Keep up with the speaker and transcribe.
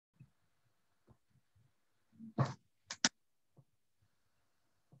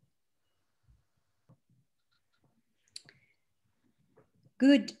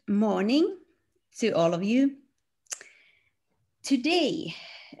Good morning to all of you. Today,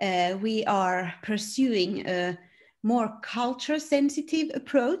 we are pursuing a more culture-sensitive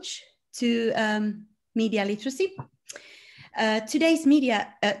approach to media literacy. Today's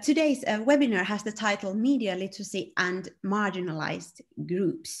webinar has the title Media Literacy and Marginalized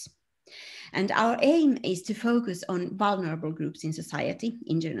Groups. And our aim is to focus on vulnerable groups in society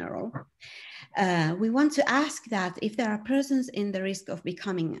in general. We want to ask that if there are persons in the risk of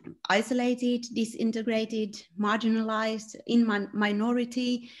becoming isolated, disintegrated, marginalized, in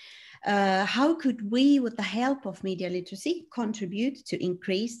minority, how could we, with the help of media literacy, contribute to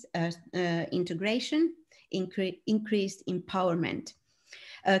increase integration, increased empowerment?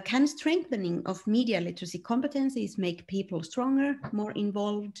 Can strengthening of media literacy competencies make people stronger, more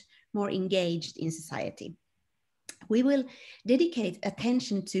involved, more engaged in society? We will dedicate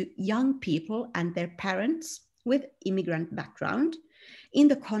attention to young people and their parents with immigrant background in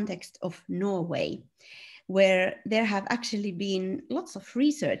the context of Norway, where there have actually been lots of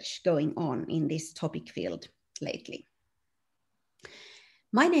research going on in this topic field lately.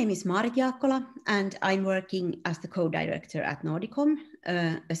 My name is Maarit Jaakkola, and I'm working as the co-director at Nordicom,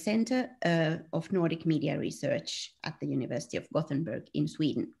 a center of Nordic media research at the University of Gothenburg in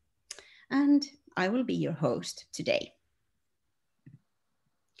Sweden. And I will be your host today.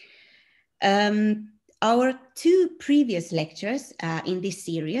 Our two previous lectures in this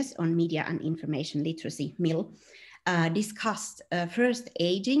series on media and information literacy, MIL, discussed first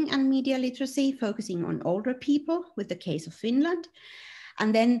aging and media literacy, focusing on older people with the case of Finland,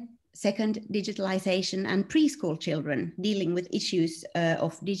 and then second, digitalization and preschool children, dealing with issues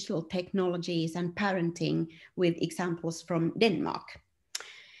of digital technologies and parenting with examples from Denmark.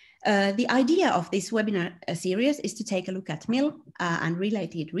 The idea of this webinar series is to take a look at MIL and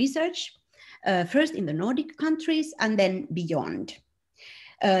related research, first in the Nordic countries and then beyond.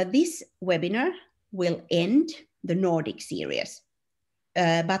 This webinar will end the Nordic series,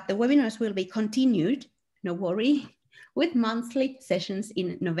 but the webinars will be continued, no worry, with monthly sessions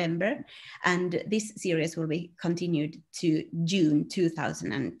in November, and this series will be continued to June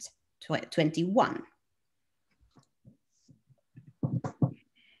 2021.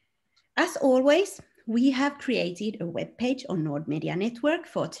 As always, we have created a webpage on Nord Media Network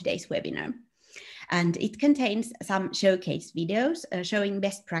for today's webinar, and it contains some showcase videos showing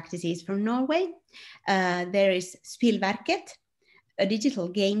best practices from Norway. There is Spillverket, a digital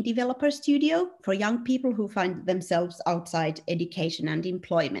game developer studio for young people who find themselves outside education and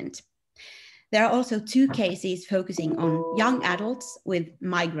employment. There are also two cases focusing on young adults with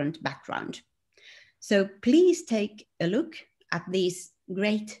migrant background. So please take a look at these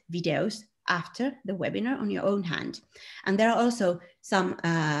great videos after the webinar on your own hand. And there are also some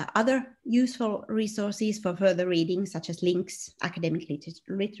other useful resources for further reading, such as links, academic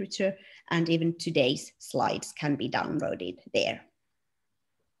literature, and even today's slides can be downloaded there.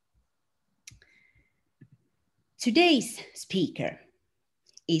 Today's speaker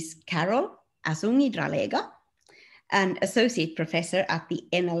is Carol Azungi Dralega, an associate professor at the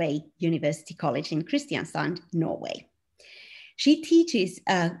NLA University College in Kristiansand, Norway. She teaches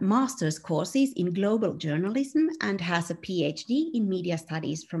master's courses in global journalism and has a PhD in media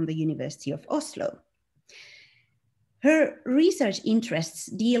studies from the University of Oslo. Her research interests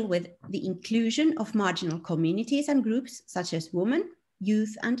deal with the inclusion of marginal communities and groups such as women,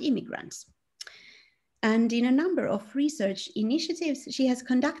 youth, and immigrants. And in a number of research initiatives, she has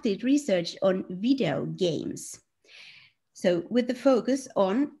conducted research on video games. So with the focus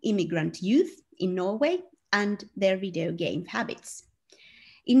on immigrant youth in Norway and their video game habits.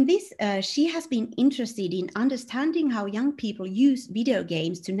 In this, she has been interested in understanding how young people use video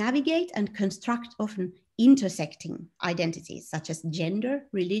games to navigate and construct often intersecting identities such as gender,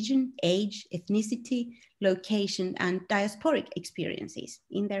 religion, age, ethnicity, location, and diasporic experiences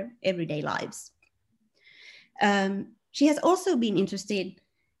in their everyday lives. She has also been interested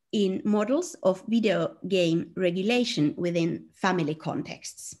in models of video game regulation within family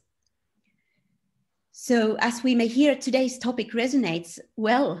contexts. So as we may hear, today's topic resonates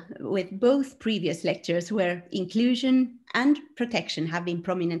well with both previous lectures where inclusion and protection have been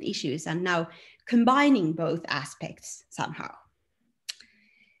prominent issues, and now combining both aspects somehow.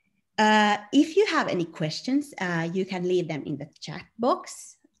 If you have any questions, you can leave them in the chat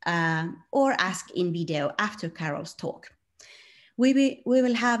box or ask in video after Carol's talk. We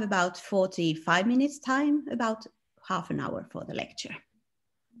will have about 45 minutes time, about half an hour for the lecture.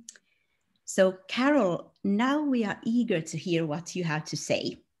 So Carol, now we are eager to hear what you have to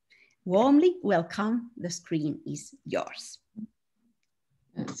say. warmly welcome. The screen is yours.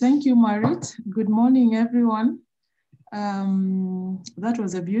 Thank you, Marit. Good morning, everyone. That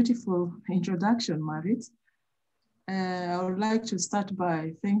was a beautiful introduction, Marit. I would like to start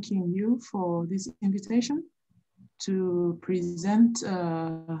by thanking you for this invitation to present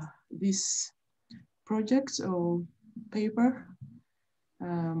this project or paper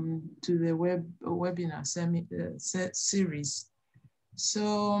to the webinar series.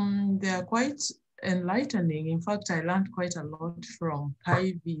 So they are quite enlightening. In fact, I learned quite a lot from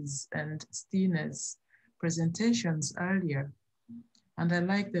Ivy's and Stina's presentations earlier. And I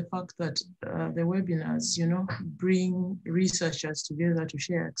like the fact that the webinars, bring researchers together to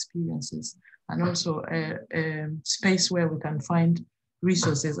share experiences, and also a space where we can find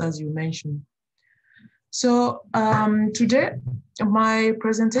resources, as you mentioned. So today, my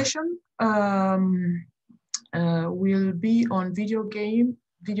presentation will be on video gaming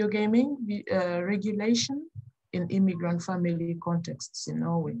regulation in immigrant family contexts in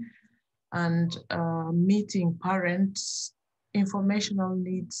Norway, and meeting parents' informational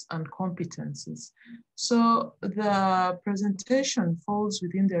needs and competencies. So the presentation falls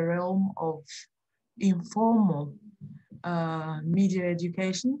within the realm of informal media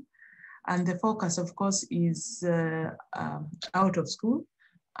education, and the focus, of course, is out of school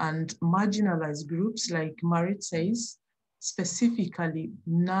and marginalized groups, like Marit says, specifically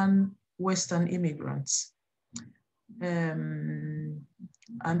non-Western immigrants. And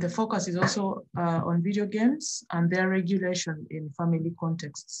the focus is also on video games and their regulation in family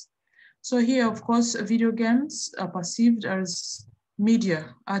contexts. So here, of course, video games are perceived as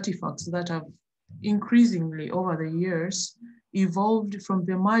media artifacts that have increasingly over the years evolved from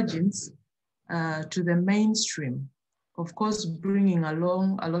the margins to the mainstream, of course, bringing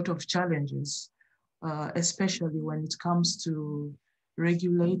along a lot of challenges, especially when it comes to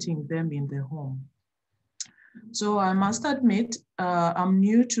regulating them in the home. So I must admit, I'm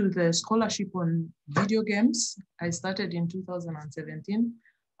new to the scholarship on video games. I started in 2017,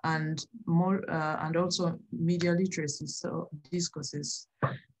 and also media literacy, so discourses.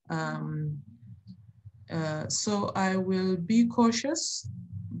 So I will be cautious,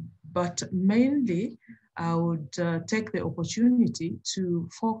 but mainly I would take the opportunity to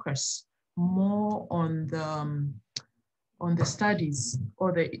focus more on the studies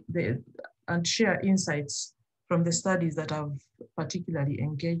or and share insights from the studies that I've particularly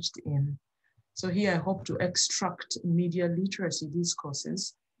engaged in. So here I hope to extract media literacy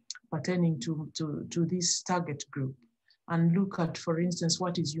discourses pertaining to this target group and look at, for instance,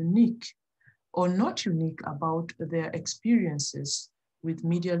 what is unique or not unique about their experiences with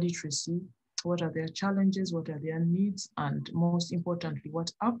media literacy. What are their challenges, what are their needs, and most importantly,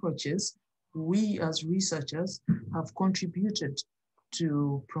 what approaches we as researchers have contributed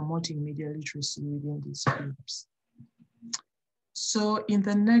to promoting media literacy within these groups. So in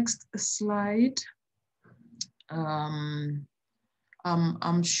the next slide, I'm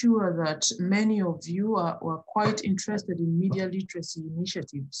sure that many of you are quite interested in media literacy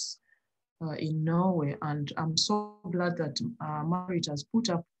initiatives in Norway, and I'm so glad that Marit has put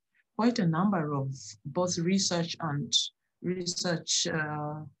up quite a number of both research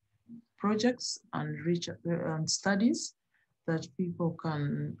projects and studies that people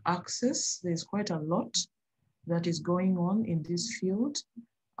can access. There's quite a lot that is going on in this field.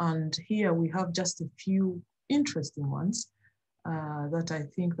 And here we have just a few interesting ones that I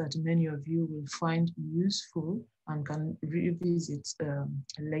think that many of you will find useful and can revisit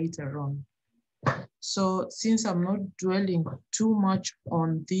later on. So since I'm not dwelling too much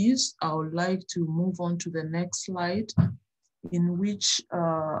on these, I would like to move on to the next slide, in which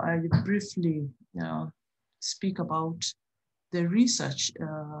I briefly speak about the research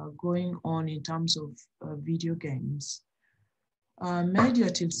going on in terms of video games.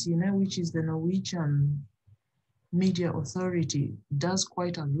 Medietilsynet, which is the Norwegian media authority, does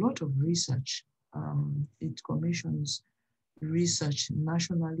quite a lot of research. It commissions research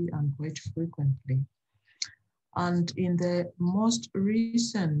nationally and quite frequently. And in the most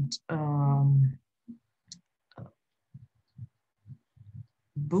recent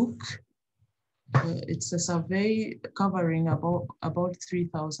book, it's a survey covering about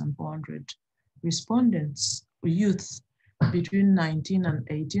 3,400 respondents, youth between 19 and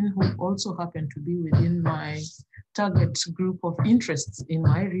 18, who also happen to be within my target group of interests in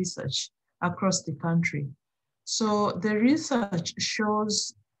my research across the country. So the research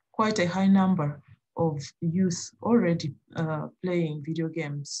shows quite a high number of youth already playing video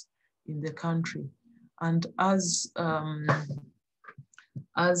games in the country. And as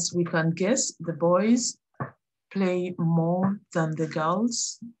we can guess, the boys play more than the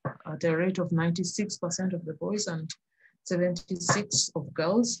girls at a rate of 96% of the boys and 76 of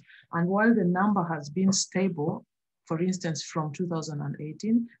girls. And while the number has been stable, for instance, from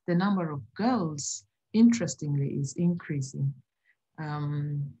 2018, the number of girls, interestingly, is increasing.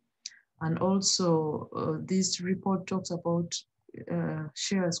 And also, this report talks about,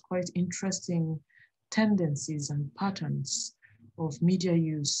 shares quite interesting tendencies and patterns of media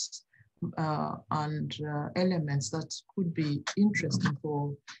use and elements that could be interesting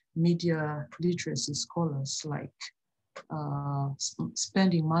for media literacy scholars, like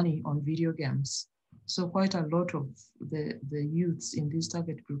spending money on video games. So quite a lot of the youths in this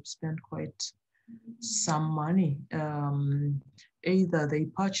target group spend quite some money. Either they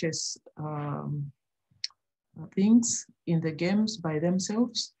purchase things in the games by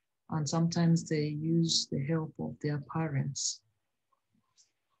themselves, and sometimes they use the help of their parents.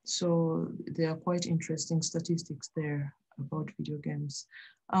 So there are quite interesting statistics there about video games.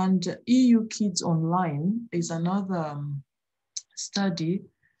 And EU Kids Online is another study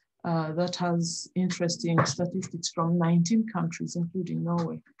that has interesting statistics from 19 countries, including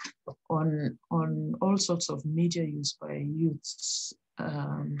Norway, on all sorts of media use by youths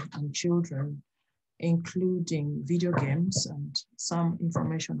and children, including video games and some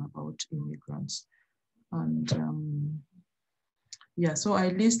information about immigrants. And yeah, so I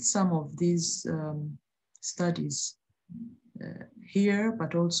list some of these studies here,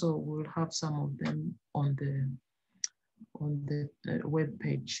 but also we'll have some of them on the web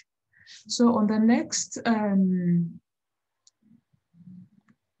page. So on the next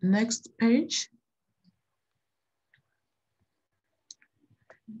page,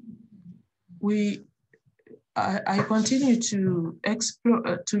 I continue to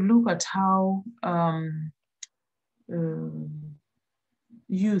explore, to look at how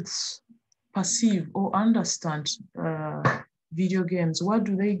youths perceive or understand video games. What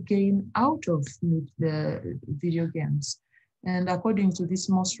do they gain out of the video games? And according to this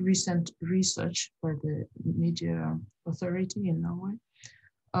most recent research by the Media Authority in Norway,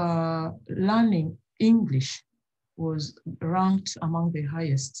 learning English was ranked among the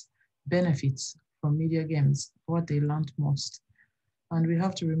highest benefits from media games, what they learned most. And we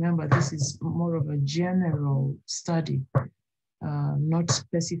have to remember this is more of a general study, not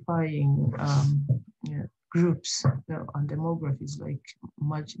specifying groups and demographics like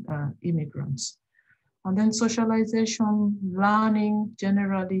immigrants. And then socialization, learning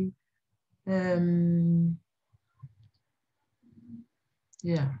generally,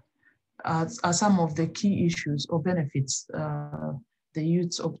 are some of the key issues or benefits the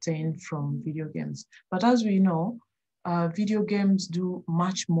youths obtain from video games. But as we know, video games do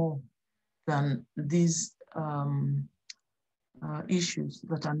much more than these issues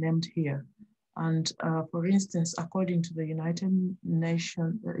that are named here. And for instance, according to the United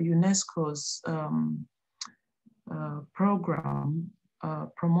Nations, UNESCO's program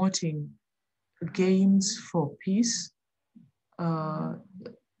promoting games for peace,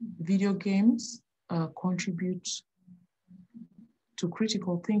 video games contribute to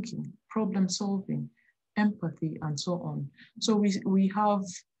critical thinking, problem solving, empathy, and so on. So we have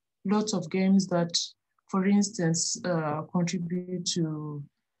lots of games that, for instance, contribute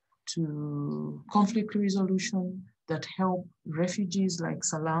to conflict resolution, that help refugees like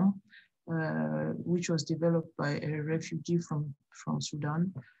Salam, which was developed by a refugee from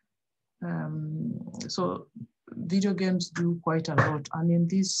Sudan. So video games do quite a lot. And in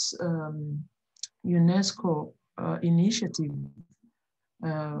this UNESCO initiative,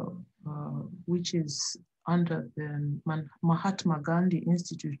 which is under the Mahatma Gandhi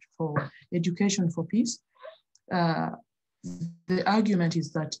Institute for Education for Peace, the argument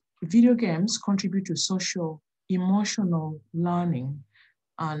is that video games contribute to social, emotional learning,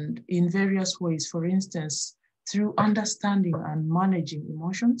 and in various ways, for instance, through understanding and managing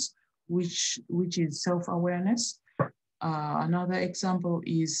emotions, which is self-awareness. Another example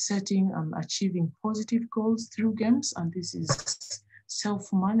is setting and achieving positive goals through games, and this is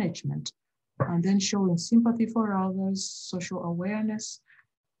self-management. And then showing sympathy for others, social awareness,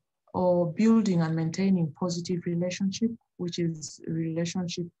 or building and maintaining positive relationship, which is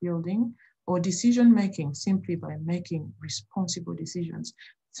relationship building, or decision-making simply by making responsible decisions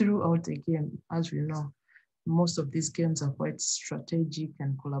throughout the game. As we know, most of these games are quite strategic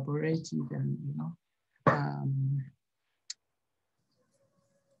and collaborative and,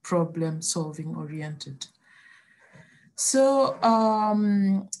 problem-solving oriented. So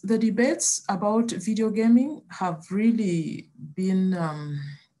the debates about video gaming have really been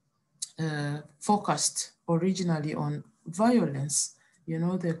focused originally on violence,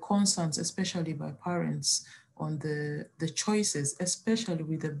 the concerns, especially by parents, the choices, especially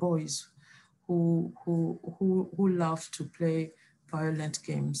with the boys who love to play violent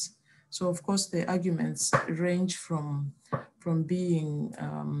games. So of course the arguments range from being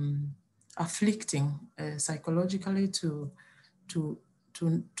afflicting psychologically to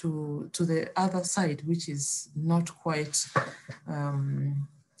the other side, which is not quite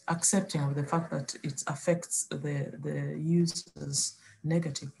accepting of the fact that it affects the users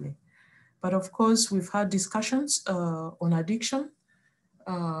negatively. But of course, we've had discussions on addiction,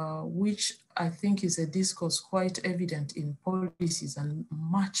 which I think is a discourse quite evident in policies, and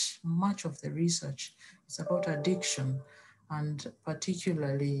much of the research is about addiction, and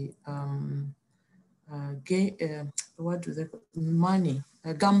particularly what do they call money,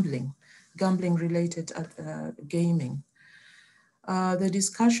 gambling related gaming. The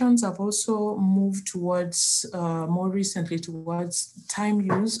discussions have also moved towards, more recently, towards time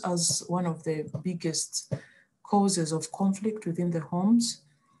use as one of the biggest causes of conflict within the homes.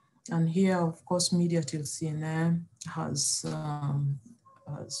 And here, of course, Media Tilsine has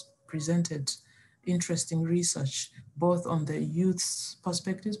presented interesting research, both on the youth's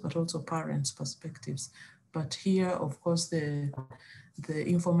perspectives, but also parents' perspectives. But here, of course, the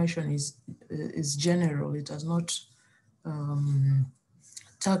information is general. It does not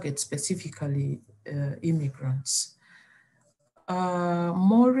target specifically immigrants.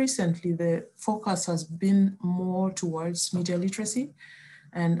 More recently, the focus has been more towards media literacy,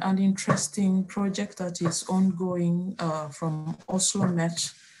 and an interesting project that is ongoing from Oslo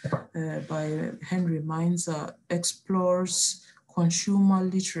Met by Henry Mines explores consumer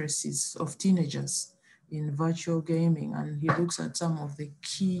literacies of teenagers in virtual gaming, and he looks at some of the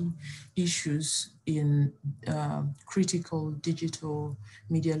key issues in critical digital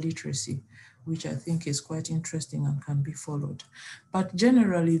media literacy, which I think is quite interesting and can be followed. But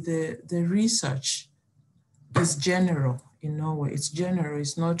generally, the research is general in Norway. It's general,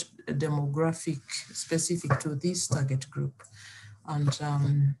 it's not demographic specific to this target group.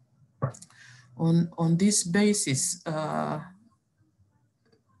 And on this basis,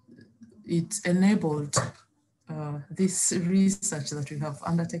 it enabled this research that we have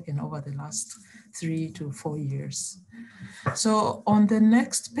undertaken over the last 3 to 4 years. So on the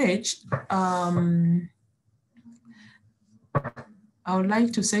next page, I would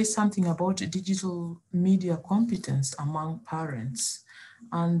like to say something about digital media competence among parents.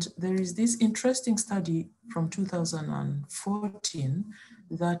 And there is this interesting study from 2014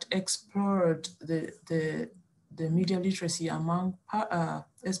 that explored the media literacy among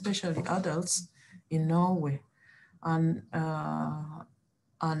especially adults in Norway. And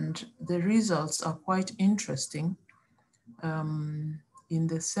the results are quite interesting in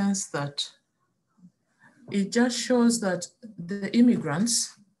the sense that it just shows that the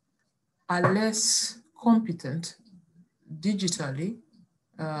immigrants are less competent digitally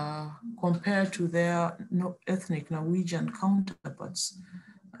compared to their ethnic Norwegian counterparts.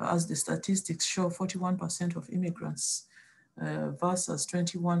 As the statistics show, 41% of immigrants versus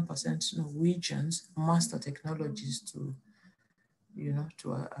 21% Norwegians master technologies to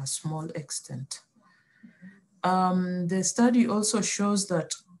a small extent. The study also shows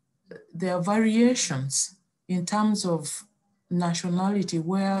that there are variations in terms of nationality,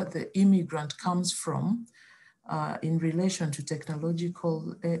 where the immigrant comes from in relation to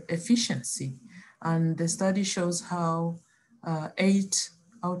technological efficiency. And the study shows how 8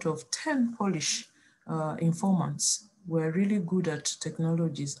 out of 10 Polish informants were really good at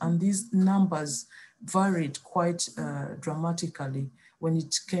technologies. And these numbers varied quite dramatically when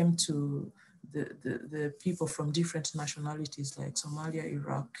it came to the people from different nationalities like Somalia,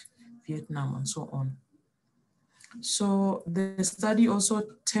 Iraq, Vietnam, and so on. So the study also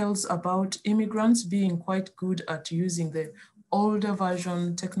tells about immigrants being quite good at using the older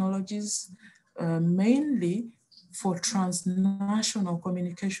version technologies, mainly for transnational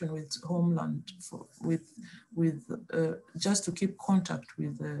communication with homeland, just to keep contact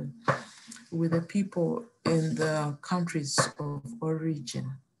with the people in the countries of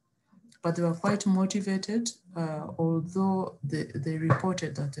origin. But they were quite motivated, although they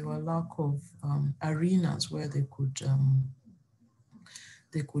reported that there were lack of arenas where they could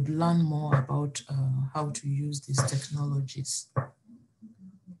learn more about how to use these technologies.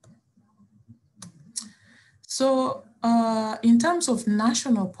 So in terms of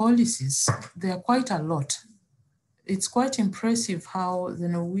national policies, there are quite a lot. It's quite impressive how the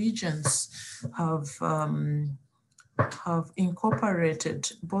Norwegians have incorporated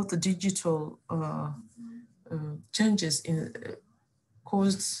both the digital changes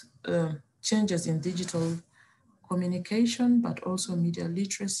changes in digital communication, but also media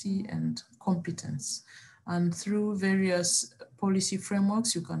literacy and competence. And through various policy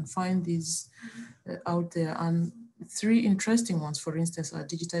frameworks, you can find these out there. And three interesting ones, for instance, are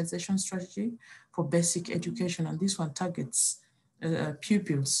digitization strategy for basic education. And this one targets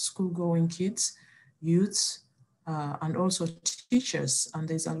pupils, school-going kids, youths, and also teachers. And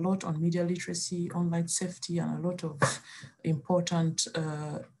there's a lot on media literacy, online safety, and a lot of important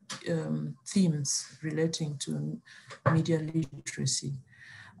themes relating to media literacy.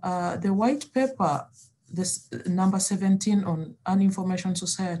 The white paper, this number 17 on an information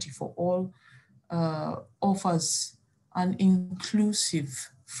society for all, offers an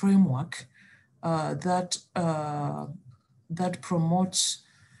inclusive framework that promotes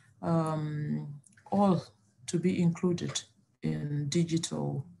all to be included in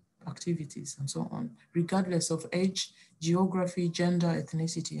digital activities and so on, regardless of age, geography, gender,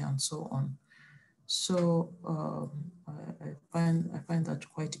 ethnicity, and so on. So I find that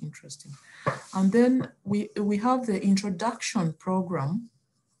quite interesting. And then we have the introduction program.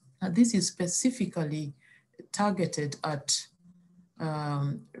 This is specifically targeted at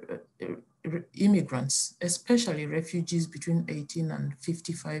immigrants, especially refugees between 18 and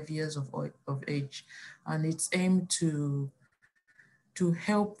 55 years of age. And it's aimed to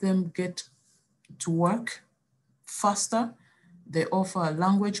help them get to work faster. They offer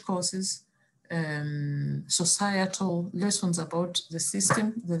language courses, societal lessons about the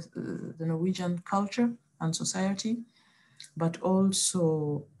system, the Norwegian culture and society, but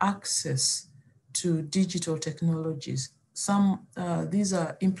also access to digital technologies. Some, these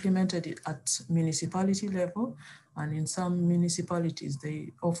are implemented at municipality level, and in some municipalities,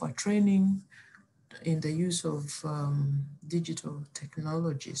 they offer training in the use of digital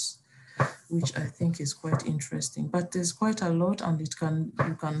technologies, which I think is quite interesting. But there's quite a lot, and you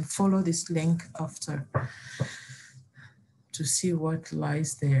can follow this link after to see what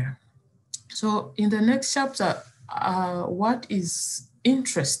lies there. So in the next chapter, what is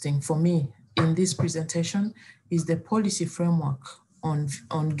interesting for me in this presentation is the policy framework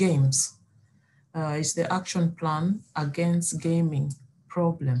on games. It's the action plan against gaming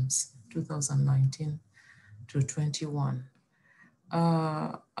problems, 2019 to 21.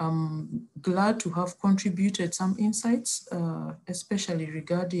 I'm glad to have contributed some insights, especially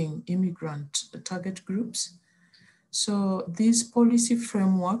regarding immigrant target groups. So this policy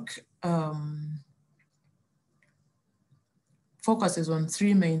framework focuses on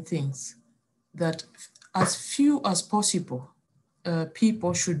three main things: that as few as possible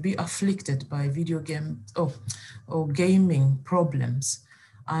people should be afflicted by video game or gaming problems.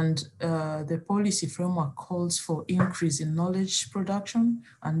 And the policy framework calls for increase in knowledge production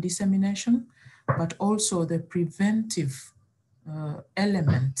and dissemination, but also the preventive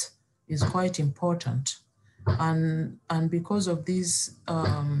element is quite important. And because of these,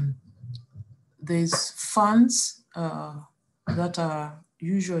 there's funds that are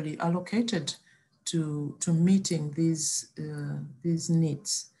usually allocated to meeting these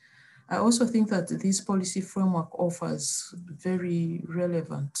needs. I also think that this policy framework offers very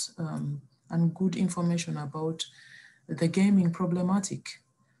relevant and good information about the gaming problematic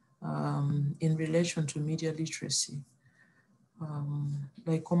in relation to media literacy.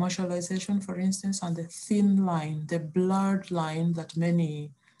 Like commercialization, for instance, and the thin line, the blurred line that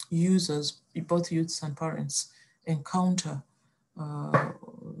many users, both youths and parents, encounter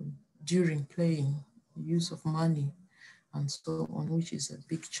during playing, use of money, and so on, which is a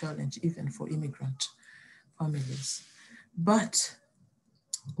big challenge even for immigrant families. But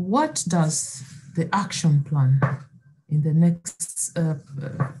what does the action plan, in the next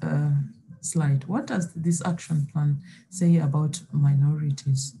slide, what does this action plan say about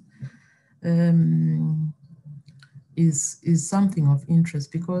minorities? Is something of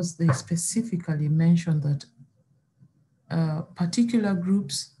interest, because they specifically mention that particular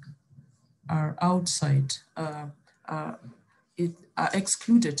groups are outside, are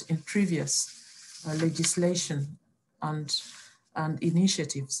excluded in previous legislation and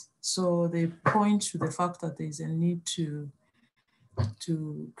initiatives. So they point to the fact that there is a need to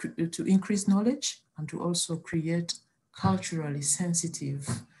increase knowledge and to also create culturally sensitive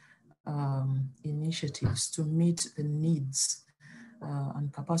initiatives to meet the needs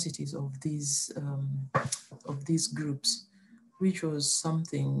and capacities of these groups, which was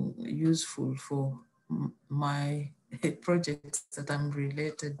something useful for my projects that I'm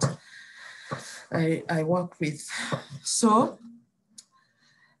related, I work with. So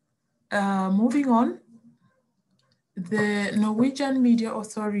moving on, the Norwegian Media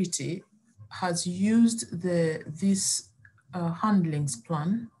Authority has used this handlings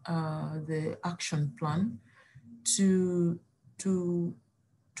plan, the action plan, to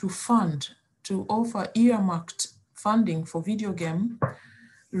fund to offer earmarked funding for video game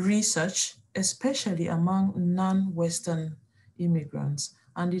research, especially among non-Western immigrants.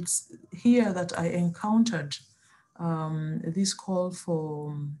 And it's here that I encountered this call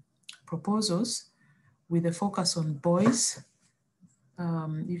for proposals with a focus on boys.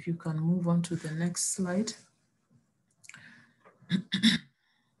 If you can move on to the next slide.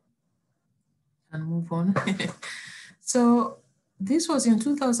 And move on. So this was in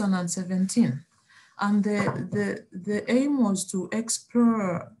 2017. And the aim was to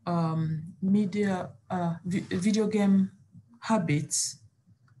explore video game habits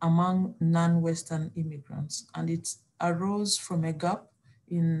among non-Western immigrants. And it arose from a gap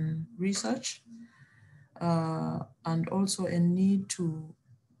in research and also a need to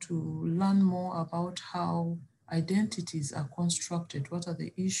learn more about how identities are constructed. What are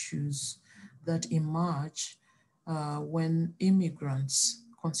the issues that emerge when immigrants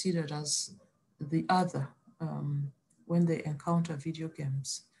considered as the other when they encounter video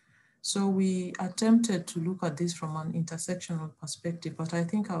games? So we attempted to look at this from an intersectional perspective, but I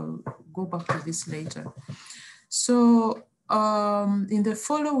think I'll go back to this later. So in the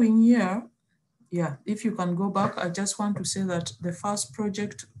following year, yeah, if you can go back, I just want to say that the first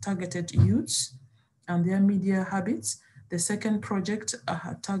project targeted youths and their media habits. The second project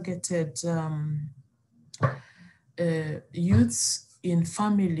targeted youths in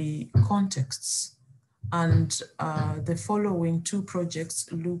family contexts. And the following two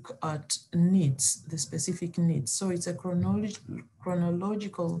projects look at needs, the specific needs. So it's a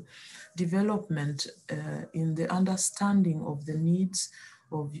chronological development in the understanding of the needs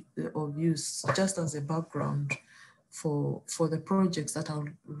of youth, just as a background for the projects that I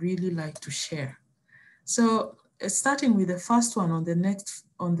would really like to share. So starting with the first one on the next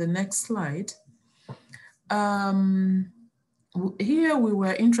slide, here we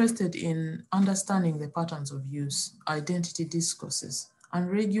were interested in understanding the patterns of use, identity discourses,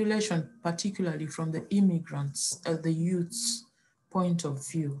 and regulation, particularly from the immigrants, the youth's point of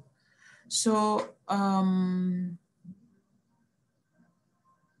view. So,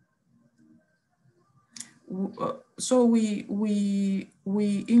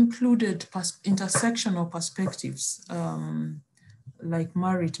 we included intersectional perspectives, like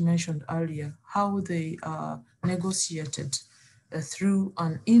Marit mentioned earlier, how they are negotiated through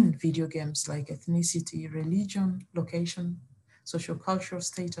and in video games like ethnicity, religion, location, sociocultural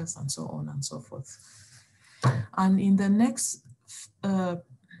status, and so on and so forth. And in the next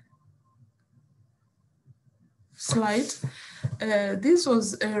slide, this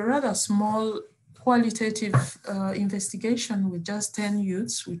was a rather small qualitative investigation with just 10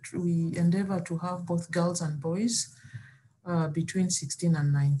 youths, which we endeavor to have both girls and boys between 16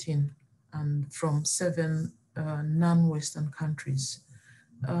 and 19, and from 7 non-Western countries.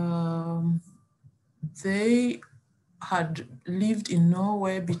 They had lived in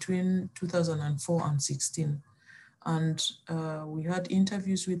Norway between 2004 and 16. And we had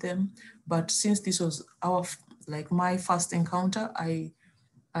interviews with them, but since this was my first encounter, I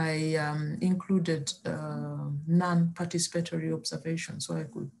included non-participatory observation, so I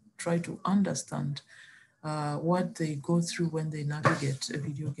could try to understand what they go through when they navigate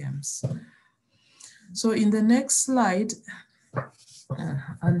video games. So in the next slide,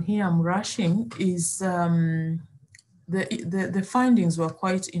 and here I'm rushing, is the findings were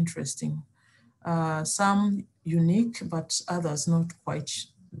quite interesting. Some unique, but others not quite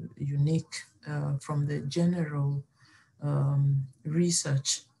unique from the general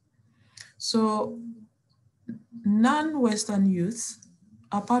research. So non-Western youth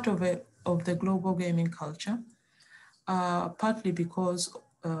are part of the global gaming culture, partly because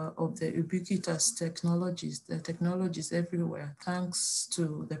of the ubiquitous technologies. The technologies everywhere, thanks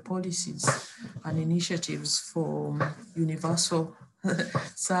to the policies and initiatives for universal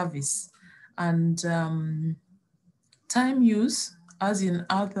service. And time use, as in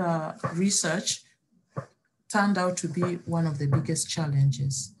other research, turned out to be one of the biggest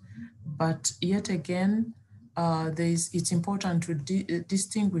challenges. But yet again, it's important to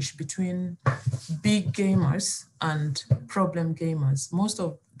distinguish between big gamers and problem gamers. Most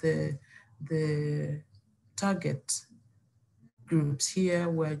of the target groups here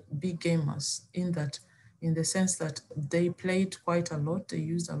were big gamers in the sense that they played quite a lot, they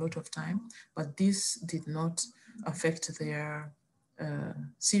used a lot of time, but this did not affect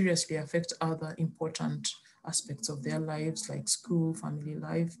seriously affect other important aspects of their lives, like school, family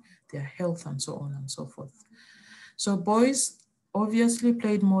life, their health, and so on and so forth. So boys obviously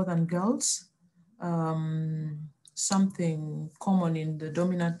played more than girls, something common in the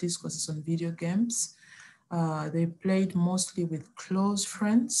dominant discourses on video games. They played mostly with close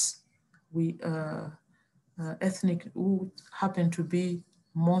friends, ethnic, who happen to be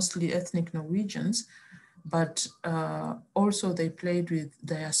mostly ethnic Norwegians, but also they played with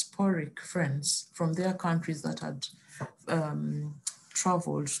diasporic friends from their countries that had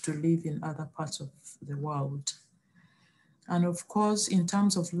traveled to live in other parts of the world. And of course, in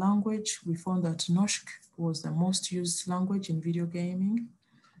terms of language, we found that Norsk was the most used language in video gaming.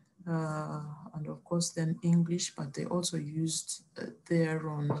 And of course, then English, but they also used their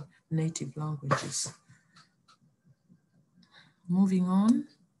own native languages. Moving on.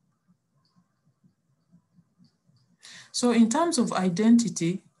 So in terms of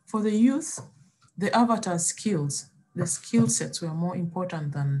identity, for the youth, the avatar skills, the skill sets were more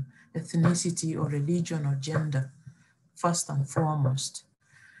important than ethnicity or religion or gender, first and foremost.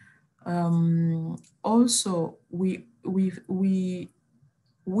 Also, we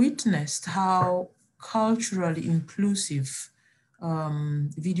witnessed how culturally inclusive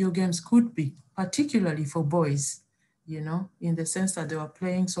video games could be, particularly for boys, you know, in the sense that they were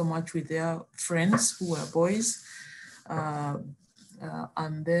playing so much with their friends who were boys.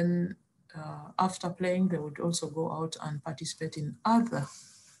 And then after playing, they would also go out and participate in other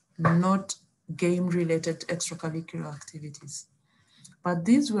not game-related extracurricular activities. But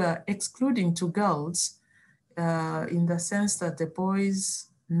these were excluding to girls in the sense that the boys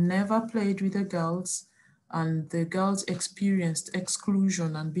never played with the girls, and the girls experienced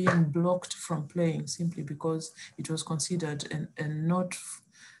exclusion and being blocked from playing simply because it was considered a not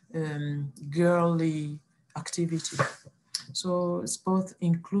girly activity. So it's both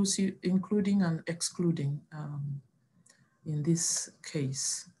inclusive, including and excluding in this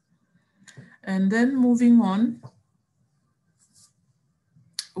case. And then moving on,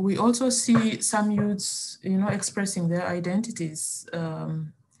 we also see some youths, you know, expressing their identities,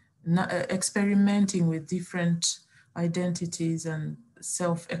 experimenting with different identities and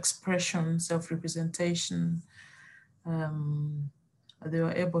self-expression, self-representation. They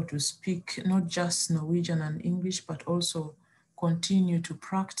were able to speak not just Norwegian and English, but also continue to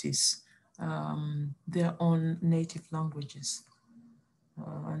practice their own native languages.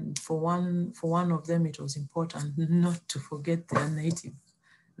 And for one of them, it was important not to forget their native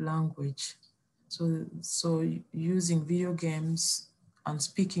language. So using video games and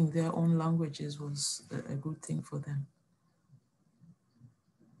speaking their own languages was a good thing for them.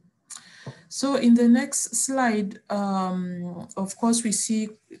 So in the next slide, of course, we see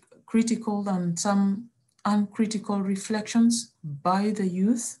critical and some uncritical reflections by the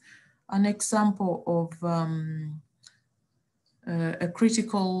youth. An example of a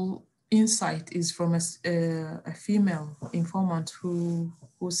critical insight is from a female informant who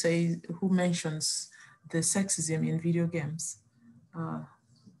mentions the sexism in video games.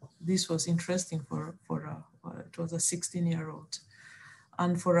 This was interesting for it was a 16-year-old.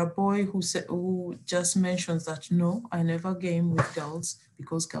 And for a boy who just mentions that, no, I never game with girls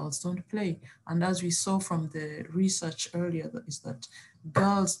because girls don't play. And as we saw from the research earlier, is that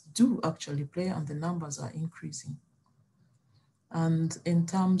girls do actually play and the numbers are increasing. And in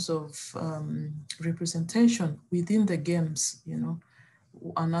terms of representation within the games, you know,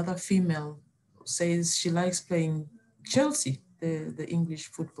 another female says she likes playing Chelsea, the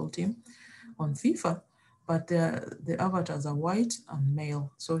English football team, on FIFA, but the avatars are white and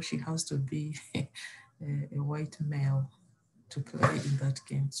male, so she has to be a white male to play in that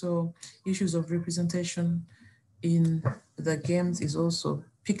game. So issues of representation in the games is also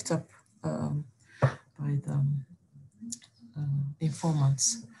picked up by the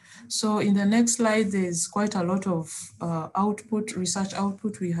informants. So in the next slide, there's quite a lot of research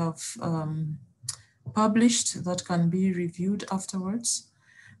output we have published that can be reviewed afterwards.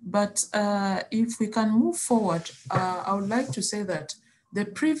 But if we can move forward, I would like to say that the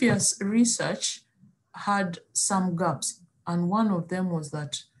previous research had some gaps. And one of them was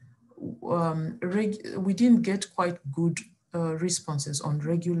that we didn't get quite good responses on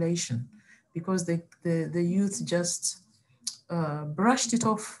regulation because the youth just brushed it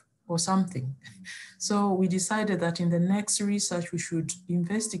off or something. So we decided that in the next research, we should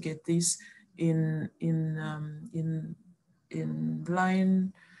investigate this in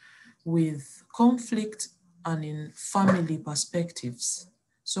line with conflict and in family perspectives.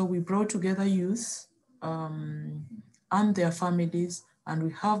 So we brought together youth and their families, and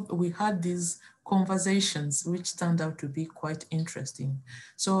we had these conversations which turned out to be quite interesting.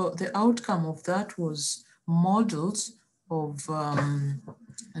 So the outcome of that was models of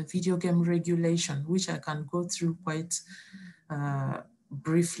video game regulation, which I can go through quite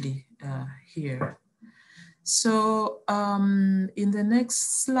briefly here. So in the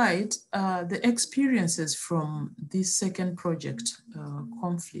next slide, the experiences from this second project,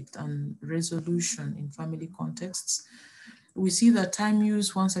 conflict and resolution in family contexts, we see that time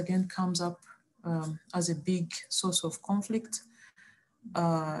use once again comes up as a big source of conflict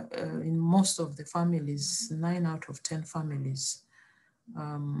in most of the families, 9 out of 10 families.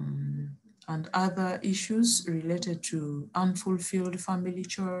 And other issues related to unfulfilled family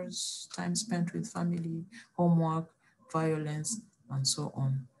chores, time spent with family, homework, violence, and so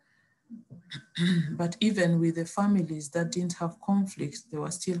on. But even with the families that didn't have conflict, there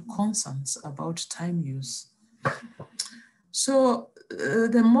were still concerns about time use. So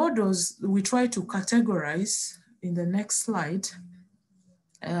the models we try to categorize in the next slide,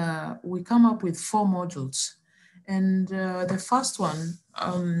 we come up with 4 models. And the first one,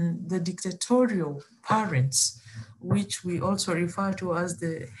 the dictatorial parents, which we also refer to as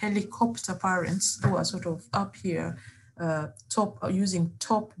the helicopter parents, who are sort of up here, using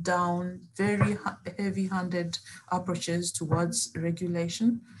top-down, very heavy-handed approaches towards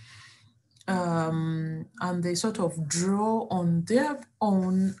regulation. And they sort of draw on their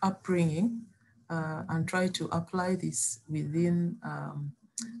own upbringing and try to apply this within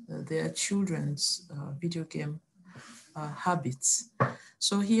their children's video game habits.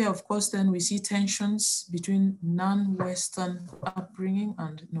 So here, of course, then we see tensions between non-Western upbringing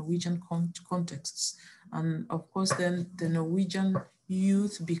and Norwegian contexts. And of course, then the Norwegian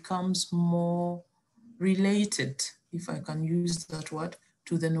youth becomes more related, if I can use that word,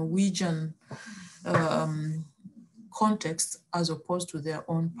 to the Norwegian context as opposed to their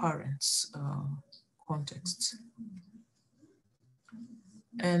own parents' contexts.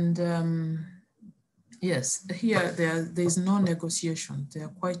 And yes, here there's no negotiation. They are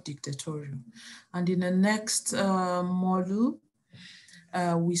quite dictatorial. And in the next model,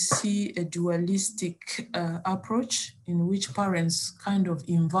 we see a dualistic approach in which parents kind of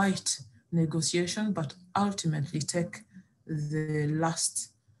invite negotiation, but ultimately take the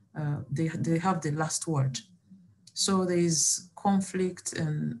last, they have the last word. So there is conflict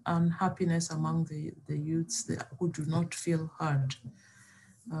and unhappiness among the youths who do not feel heard.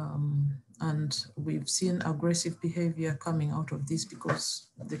 And we've seen aggressive behavior coming out of this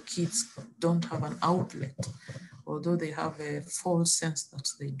because the kids don't have an outlet, although they have a false sense that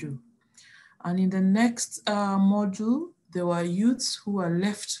they do. And in the next module, there were youths who were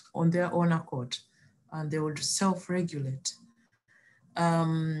left on their own accord and they would self-regulate.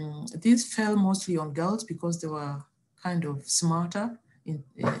 This fell mostly on girls because they were kind of smarter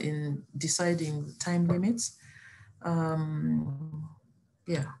in deciding time limits.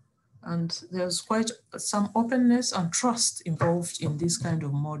 Yeah, and there's quite some openness and trust involved in this kind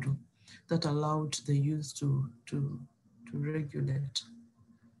of model that allowed the youth to regulate.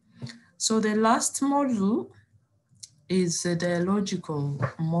 So the last model is a dialogical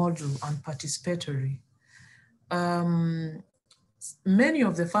model and participatory. Many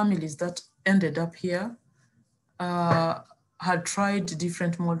of the families that ended up here had tried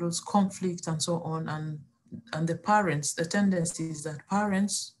different models, conflict and so on, and the parents, the tendency is that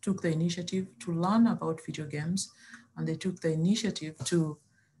parents took the initiative to learn about video games, and they took the initiative to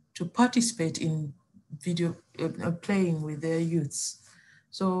participate in video playing with their youths.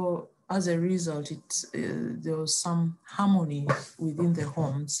 So as a result, there was some harmony within the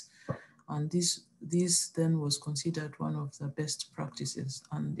homes, and this then was considered one of the best practices,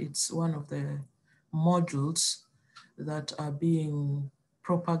 and it's one of the models that are being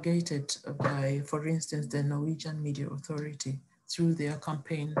propagated by, for instance, the Norwegian Media Authority through their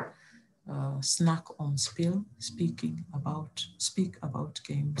campaign, Snack om Spill, speak about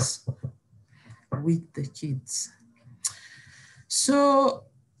games with the kids. So,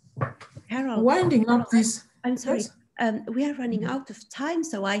 Carol, winding up this. I'm sorry. Yes? We are running out of time,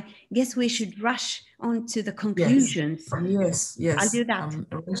 so I guess we should rush on to the conclusions. Yes. I'll do that.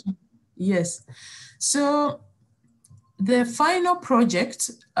 Yes. So the final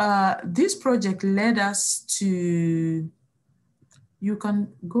project, this project led us to, you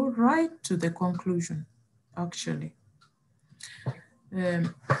can go right to the conclusion, actually.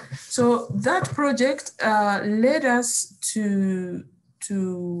 So that project led us to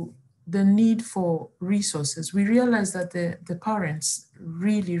the need for resources. We realized that the parents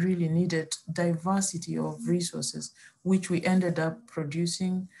really, really needed diversity of resources, which we ended up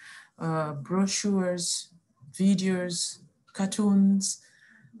producing brochures, videos, cartoons,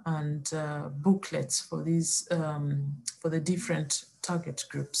 and booklets for these, for the different target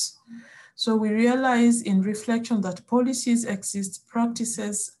groups. So we realize in reflection that policies exist,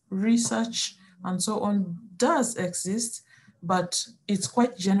 practices, research, and so on does exist, but it's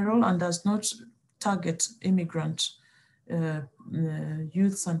quite general and does not target immigrant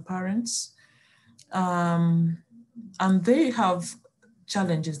youths and parents. And they have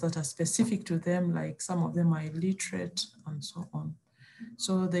challenges that are specific to them, like some of them are illiterate and so on.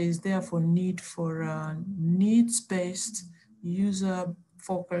 So there is therefore need for a needs-based,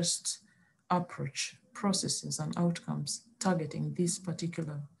 user-focused approach, processes and outcomes targeting this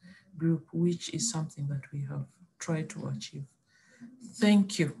particular group, which is something that we have tried to achieve.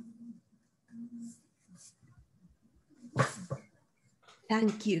 Thank you.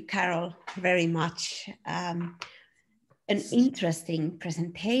 Thank you, Carol, very much. An interesting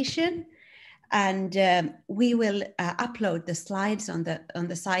presentation, and we will upload the slides on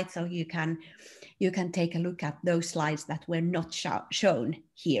the site, so you can take a look at those slides that were not shown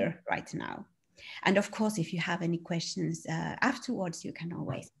here right now. And of course, if you have any questions afterwards, you can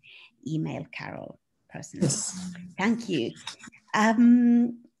always email Carol personally. Yes. Thank you.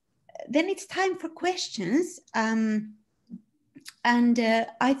 Then it's time for questions. And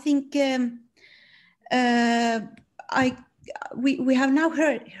I think we have now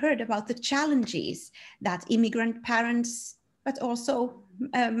heard about the challenges that immigrant parents, but also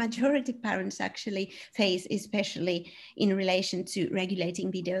majority parents actually face, especially in relation to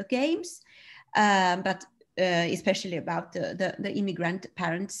regulating video games, but especially about the immigrant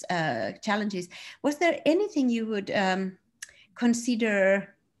parents' challenges. Was there anything you would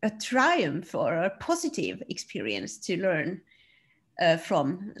consider a triumph or a positive experience to learn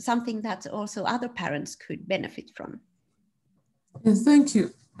from, something that also other parents could benefit from? Yes, thank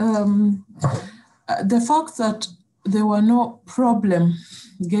you. The fact that there were no problem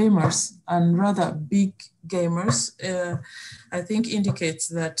gamers and rather big gamers, I think indicates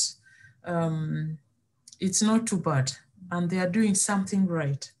that it's not too bad and they are doing something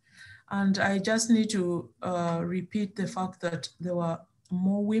right. And I just need to repeat the fact that there were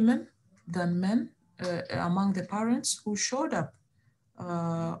more women than men among the parents who showed up.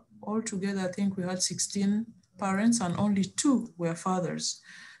 Altogether, I think we had 16 parents and only 2 were fathers.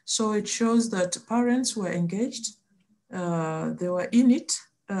 So it shows that parents were engaged, they were in it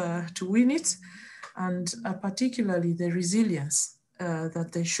to win it, and particularly the resilience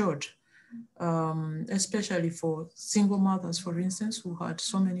that they showed, especially for single mothers, for instance, who had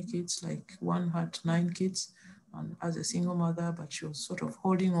so many kids, like one had 9 kids and as a single mother, but she was sort of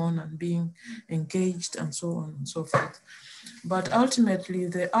holding on and being engaged and so on and so forth. But ultimately,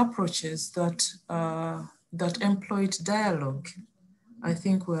 the approaches that, that employed dialogue, I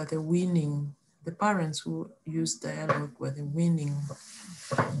think were the winning, the parents who used dialogue were the winning,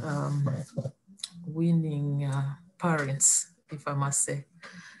 parents, if I must say,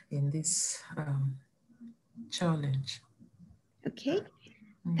 in this challenge. Okay,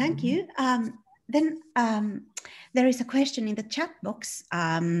 thank you. Then there is a question in the chat box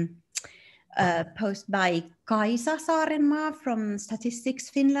posted by Kaisa Saarenmaa from Statistics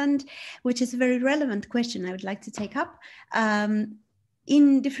Finland, which is a very relevant question I would like to take up.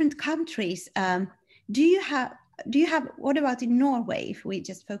 In different countries, do you have, what about in Norway, if we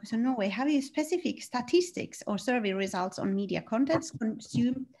just focus on Norway, have you specific statistics or survey results on media contents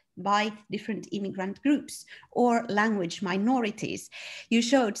consumed by different immigrant groups or language minorities? You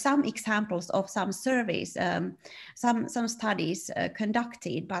showed some examples of some surveys, some studies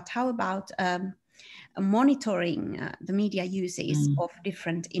conducted, but how about monitoring the media uses of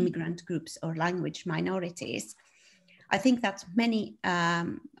different immigrant groups or language minorities? I think that many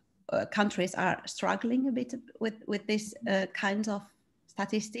countries are struggling a bit with this kind of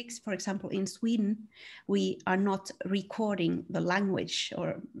statistics. For example, in Sweden, we are not recording the language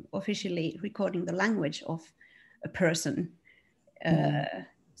or officially recording the language of a person.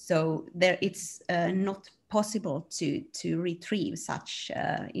 So there it's not possible to retrieve such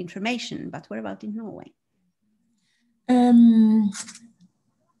information. But what about in Norway?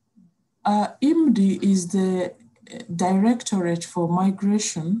 IMDI is the Directorate for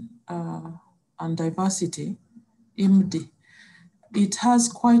Migration and Diversity, IMDI. It has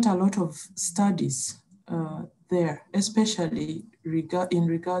quite a lot of studies there, especially in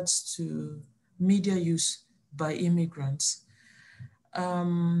regards to media use by immigrants.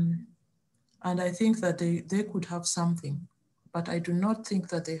 And I think that they could have something, but I do not think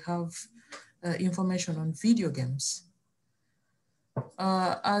that they have information on video games.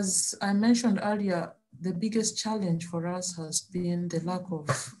 As I mentioned earlier, the biggest challenge for us has been the lack of,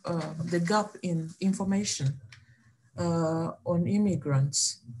 the gap in information on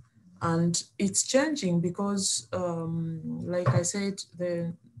immigrants. And it's changing because, like I said,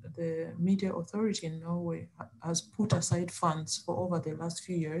 the Media Authority in Norway has put aside funds for over the last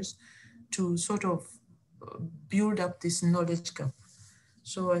few years to sort of build up this knowledge gap.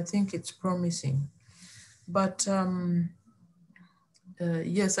 So I think it's promising. But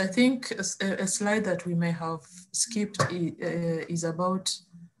yes, I think a slide that we may have skipped is about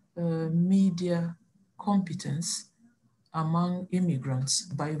media competence among immigrants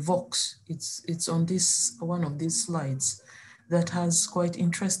by Vox. It's on this one of these slides that has quite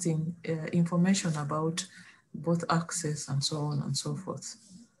interesting information about both access and so on and so forth.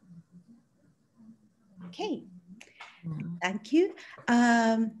 Okay, thank you.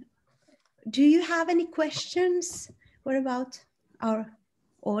 Do you have any questions? What about our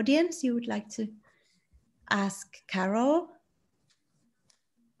audience you would like to ask Carol?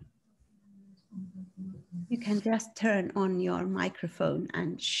 You can just turn on your microphone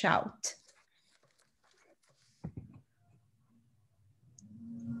and shout.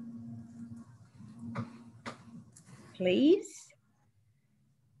 Please.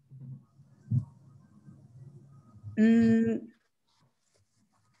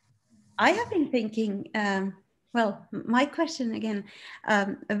 I have been thinking, well, my question again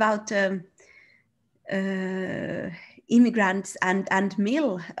about immigrants and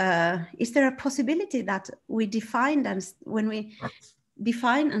MIL. Is there a possibility that we defined, and when we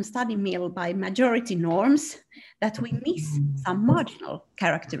define and study MIL by majority norms, that we miss some marginal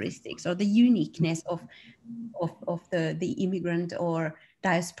characteristics or the uniqueness of the immigrant or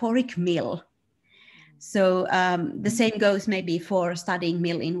diasporic MIL? So the same goes maybe for studying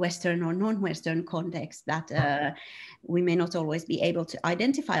MIL in Western or non-Western context, that we may not always be able to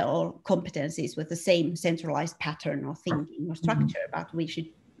identify all competencies with the same centralized pattern or thinking or structure, but we should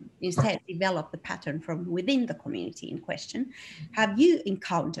instead develop the pattern from within the community in question. Have you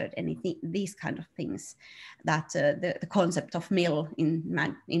encountered anything, these kind of things, that the concept of MIL in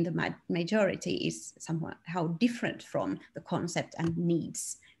the majority is somehow different from the concept and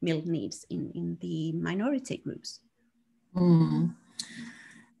needs, MIL needs in the minority groups?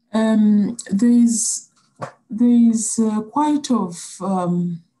 There's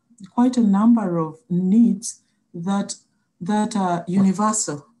quite a number of needs that are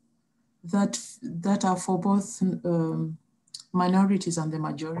universal, that are for both minorities and the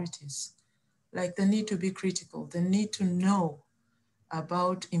majorities, like the need to be critical, the need to know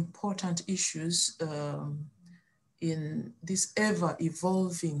about important issues in these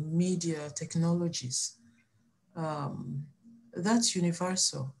ever-evolving media technologies. That's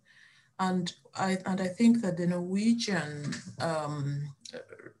universal. And I think that the Norwegian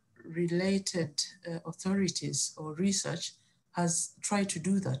related authorities or research has tried to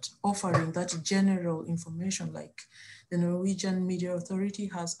do that, offering that general information. Like the Norwegian Media Authority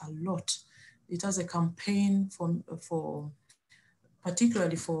has a lot. It has a campaign for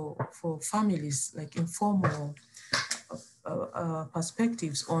particularly for families, like informal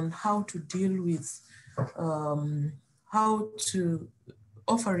perspectives on how to deal with, how to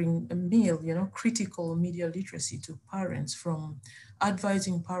offering a meal, critical media literacy to parents, from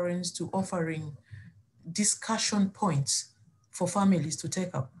advising parents to offering discussion points for families to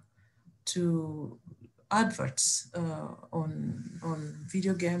take up, to adverts on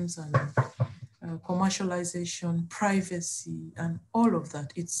video games and commercialization, privacy, and all of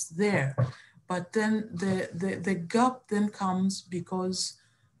that. It's there. But then the gap then comes because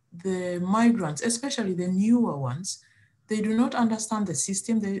the migrants, especially the newer ones, they do not understand the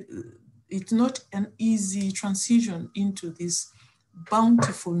system. It's not an easy transition into this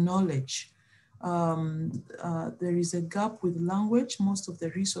bountiful knowledge. There is a gap with language. Most of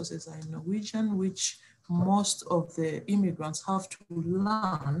the resources are in Norwegian, which most of the immigrants have to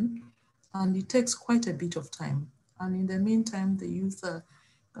learn, and it takes quite a bit of time. And in the meantime, the youth,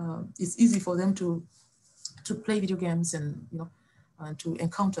 it's easy for them to play video games and to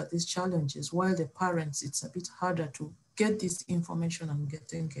encounter these challenges, while the parents, it's a bit harder to get this information and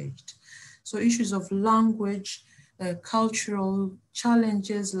get engaged. So issues of language, cultural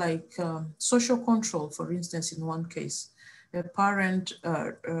challenges like social control, for instance, in one case, a parent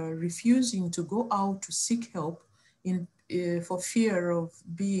refusing to go out to seek help for fear of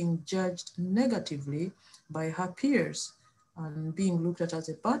being judged negatively by her peers and being looked at as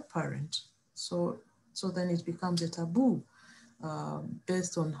a bad parent. So then it becomes a taboo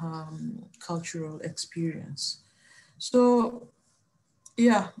based on her cultural experience. So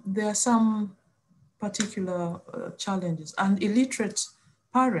yeah, there are some particular challenges, and illiterate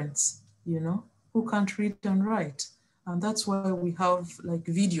parents, who can't read and write. And that's why we have like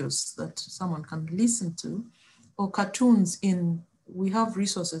videos that someone can listen to, or cartoons we have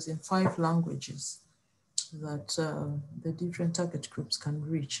resources in 5 languages that the different target groups can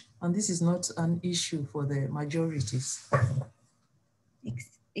reach. And this is not an issue for the majorities.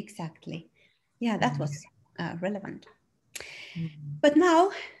 Exactly. Yeah, that was relevant. But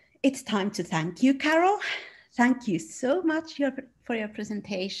now it's time to thank you, Carol. Thank you so much for your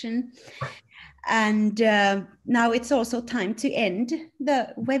presentation. And now it's also time to end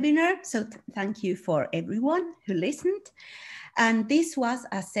the webinar. So thank you for everyone who listened. And this was,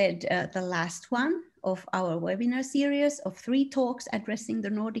 as said, the last one of our webinar series of 3 talks addressing the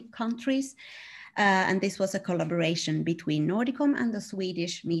Nordic countries. And this was a collaboration between Nordicom and the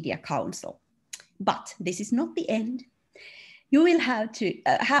Swedish Media Council. But this is not the end. You will have to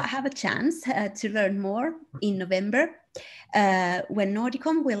have a chance to learn more in November when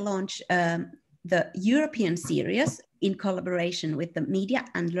Nordicom will launch the European series in collaboration with the Media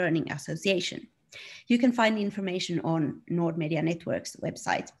and Learning Association. You can find information on Nord Media Network's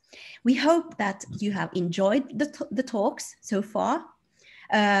website. We hope that you have enjoyed the talks so far.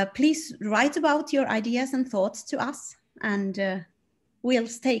 Please write about your ideas and thoughts to us, and we'll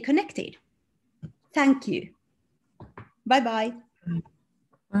stay connected. Thank you. Bye-bye.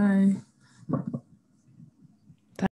 Bye.